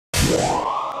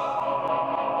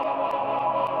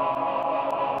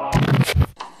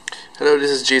Hello,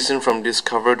 this is Jason from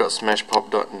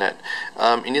discover.smashpop.net.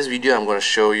 In this video I'm going to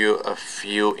show you a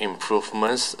few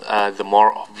improvements, the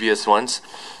more obvious ones,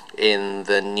 in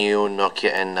the new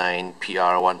Nokia N9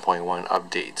 PR1.1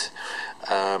 update.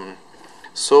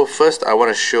 So first I want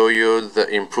to show you the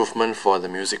improvement for the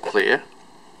music player.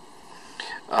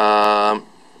 The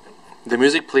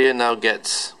music player now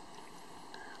gets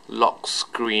lock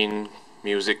screen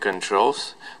music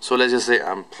controls. So let's just say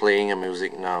I'm playing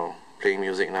music now.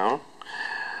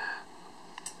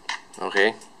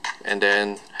 Okay, and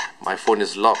then my phone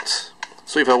is locked.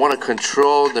 So if I want to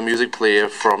control the music player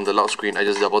from the lock screen, I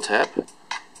just double tap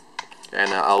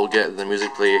and I'll get the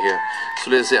music player here.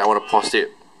 So let's say I want to pause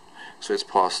it, so it's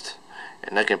paused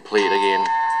and I can play it again.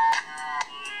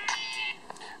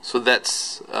 So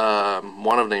that's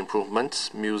one of the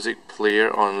improvements, music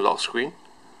player on lock screen.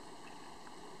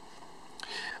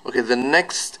 Okay, the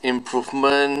next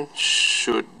improvement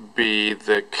should be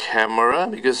the camera,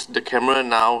 because the camera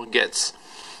now gets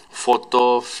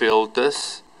photo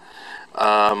filters.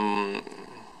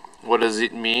 What does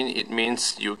it mean? It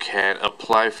means you can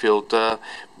apply filter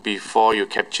before you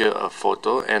capture a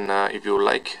photo, and if you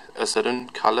like a certain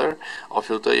color or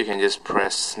filter, you can just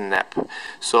press snap.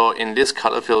 So in this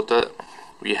color filter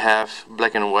we have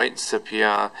black and white,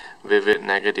 sepia, vivid,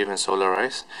 negative and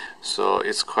solarized. So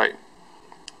it's quite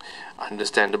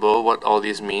understandable what all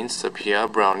these means: sepia,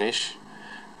 brownish,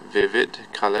 vivid,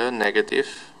 color,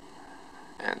 negative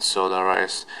and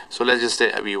solarized. So let's just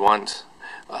say we want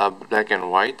black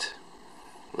and white.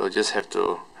 We'll just have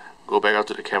to go back out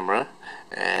to the camera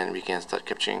and we can start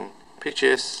capturing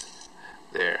pictures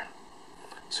there.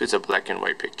 So it's a black and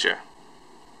white picture.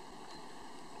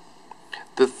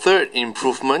 The third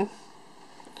improvement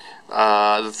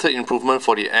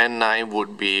for the N9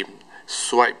 would be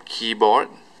Swype Keyboard.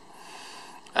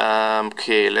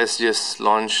 Okay, let's just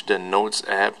launch the Notes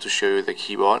app to show you the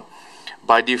keyboard.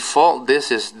 By default, this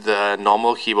is the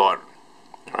normal keyboard,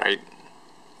 right?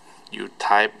 You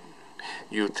tap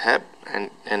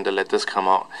and the letters come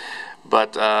out.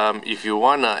 But if you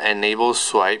want to enable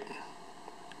swipe,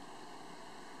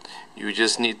 you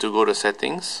just need to go to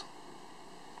settings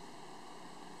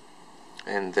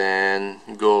and then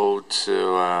go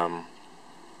to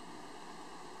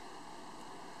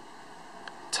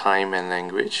time and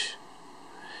language,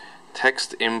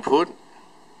 text input,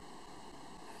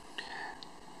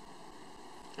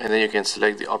 and then you can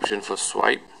select the option for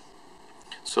swipe.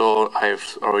 So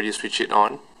I've already switched it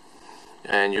on,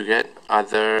 and you get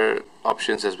other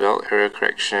options as well: error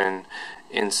correction,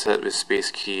 insert with space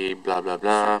key, blah blah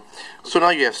blah. So now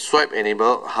you have swipe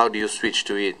enabled. How do you switch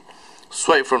to it?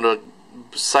 Swipe from the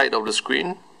side of the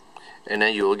screen and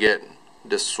then you will get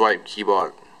the Swype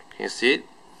Keyboard. Can you see it?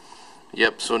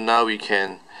 Yep, so now we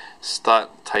can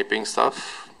start typing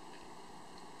stuff.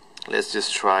 Let's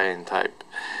just try and type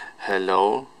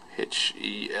hello,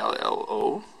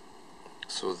 H-E-L-L-O.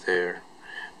 So there.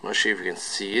 I'm not sure if you can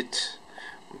see it,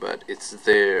 but it's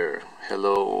there.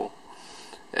 Hello.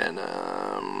 And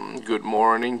good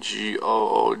morning,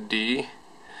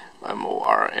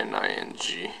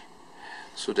 G-O-O-D-M-O-R-N-I-N-G.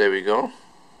 So there we go.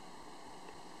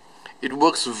 It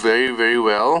works very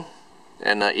well,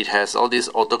 and it has all this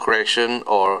auto correction,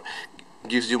 or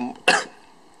gives you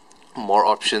more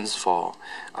options for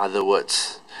other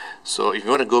words. So if you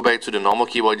want to go back to the normal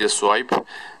keyboard, just swipe,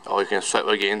 or you can swipe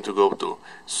again to go to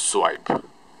swipe.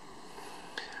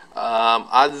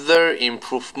 Other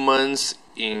improvements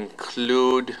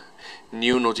include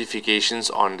new notifications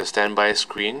on the standby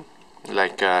screen,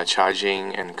 like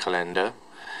charging and calendar.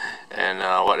 And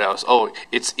what else? Oh,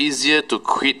 it's easier to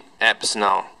quit apps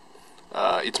now.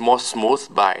 It's more smooth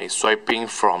by swiping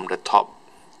from the top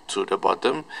to the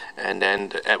bottom, and then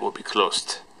the app will be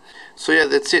closed. So yeah,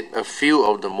 that's it. A few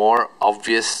of the more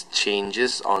obvious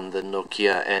changes on the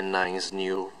Nokia N9's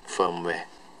new firmware.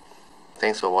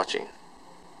 Thanks for watching.